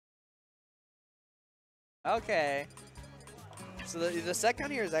Okay. So the set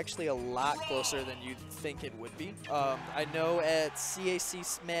count here is actually a lot closer than you'd think it would be. I know at CAC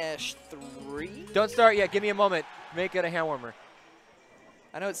Smash 3. Don't start yet. Give me a moment. Make it a hand warmer.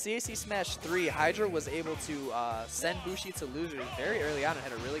 I know at CAC Smash 3, Hydra was able to send Bushi to losers very early on and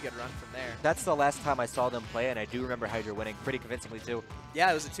had a really good run from there. That's the last time I saw them play, and I do remember Hydra winning pretty convincingly, too.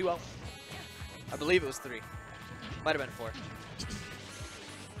 Yeah, it was a 2-0. I believe it was 3. Might have been 4.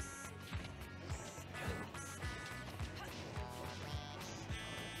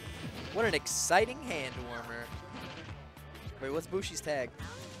 What an exciting hand warmer. Wait, what's Bushi's tag?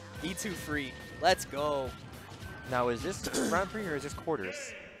 E2 free. Let's go. Now, is this round 3 or is this quarters?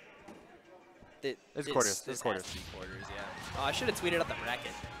 It's quarters. This It's quarters. has to be quarters, yeah. Oh, I should have tweeted out the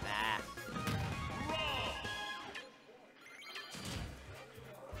bracket. Nah.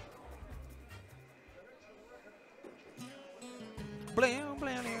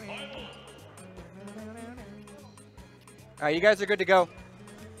 All right, you guys are good to go.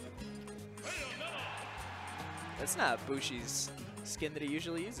 That's not Bushi's skin that he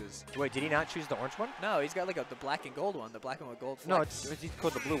usually uses. Wait, did he not choose the orange one? No, he's got like the black and gold one, the black and with gold No, flecks. it's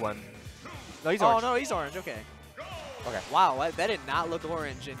called the blue one. No, he's Oh, orange. no, he's orange. Okay. Okay. Wow, that did not look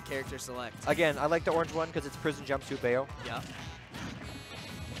orange in character select. Again, I like the orange one because it's prison jumpsuit Bayo. Yeah.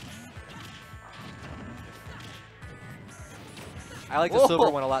 I like the silver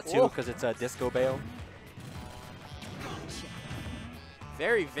one a lot too because it's a disco Bayo.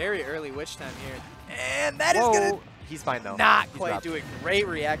 Very, very early witch time here. And that is going to He's fine though. not He's quite dropped. do a great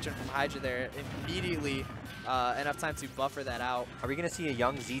reaction from Hydra there. Immediately enough time to buffer that out. Are we going to see a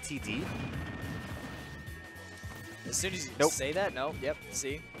young ZTD? As soon as you say that, no, yep,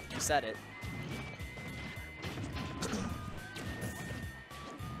 see, you said it.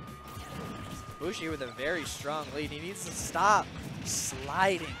 Bushi with a very strong lead. He needs to stop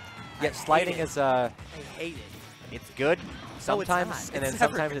sliding. Yeah, sliding is I hate it. it's good No, it's sometimes, not. and It's then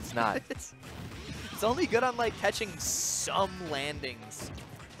never sometimes good. it's not. It's only good on like catching some landings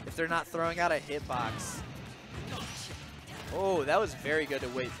if they're not throwing out a hitbox. Oh, that was very good to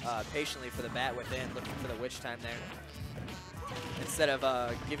wait patiently for the bat within, looking for the witch time there. Instead of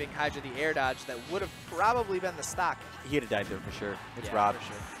giving Hydra the air dodge that would have probably been the stock. He'd have died there for sure. It's Yeah, Rob. for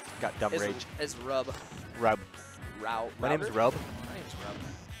sure. Got dumb rage. It's Rub. Rub. My name's Rub. My name's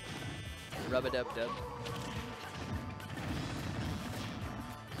Rub. Rub-a-dub-dub.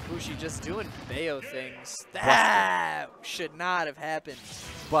 Bushi just doing Bayo things. That should not have happened.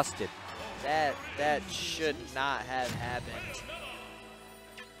 Busted. That should not have happened.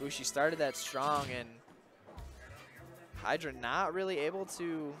 Bushi started that strong, and Hydra not really able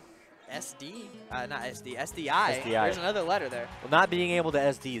to SD. Not SD, SDI. There's another letter there. Well, not being able to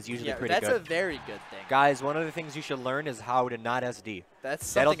SD is usually pretty good. That's a very good thing. Guys, one of the things you should learn is how to not SD.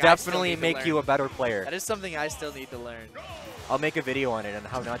 That's That'll something I still definitely need to make learn. you a better player. That is something I still need to learn. I'll make a video on it on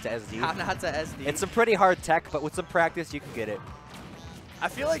how not to SD. How not to SD. It's some pretty hard tech, but with some practice, you can get it. I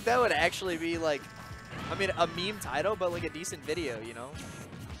feel like that would actually be like, I mean, a meme title, but like a decent video, you know?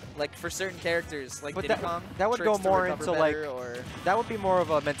 Like for certain characters, like But Diddy Kong, that would tricks go to more recover into like, better, or that would be more of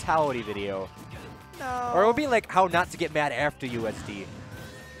a mentality video. no. Or it would be like how not to get mad after you SD.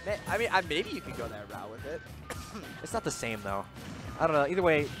 I mean, maybe you could go that route with it. It's not the same though. I don't know. Either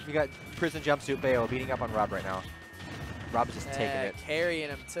way, you got prison jumpsuit Bayo beating up on Rob right now. Rob is just taking it. Carrying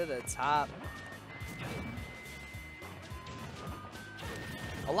him to the top.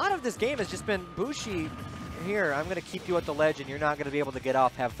 A lot of this game has just been Bushi. Here, I'm gonna keep you at the ledge, and you're not gonna be able to get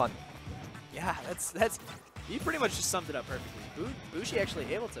off. Have fun. Yeah, that's. You pretty much just summed it up perfectly. Bushi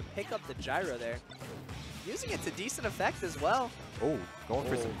actually able to pick up the gyro there, using it to decent effect as well. Oh, going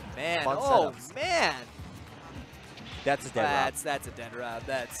for some man! fun Oh setups. man! That's a dead Rob. That's a dead Rob.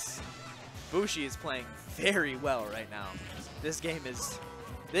 Bushi is playing very well right now. This game is.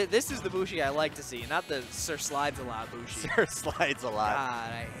 This is the Bushi I like to see, not the Sir Slides a lot Bushi. Sir Slides a lot.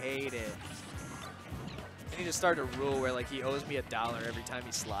 God, I hate it. I need to start a rule where like he owes me $1 every time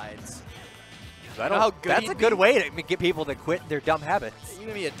he slides. I know how good that's he'd a good be? way to get people to quit their dumb habits. You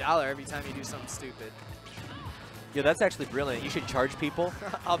give me $1 every time you do something stupid. Yeah, that's actually brilliant. You should charge people.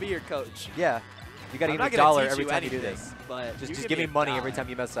 I'll be your coach. Yeah. You gotta I'm give me not $1 gonna teach every you time you do anything, this. But Just give me money every $1. time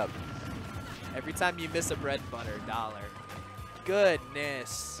you mess up. Every time you miss a bread and butter, $1.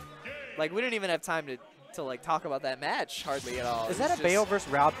 Goodness. Like we didn't even have time to like talk about that match hardly at all. Is that a Bayo versus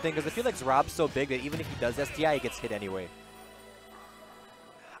Rob thing? Because I feel like Rob's so big that even if he does SDI, he gets hit anyway.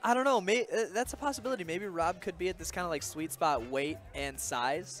 I don't know. That's a possibility. Maybe Rob could be at this kind of like sweet spot weight and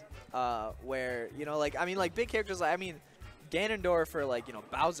size, where you know, like I mean, like big characters. Like, I mean, Ganondorf or like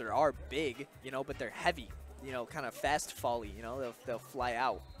Bowser are big, but they're heavy. Kind of fast folly. They'll fly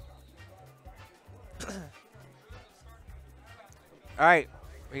out. All right,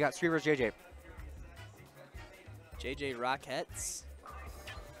 we got Sri versus JJ. JJ Rockets.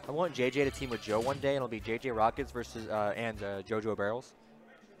 I want JJ to team with Joe one day, and it'll be JJ Rockets versus and JoJo Barrels.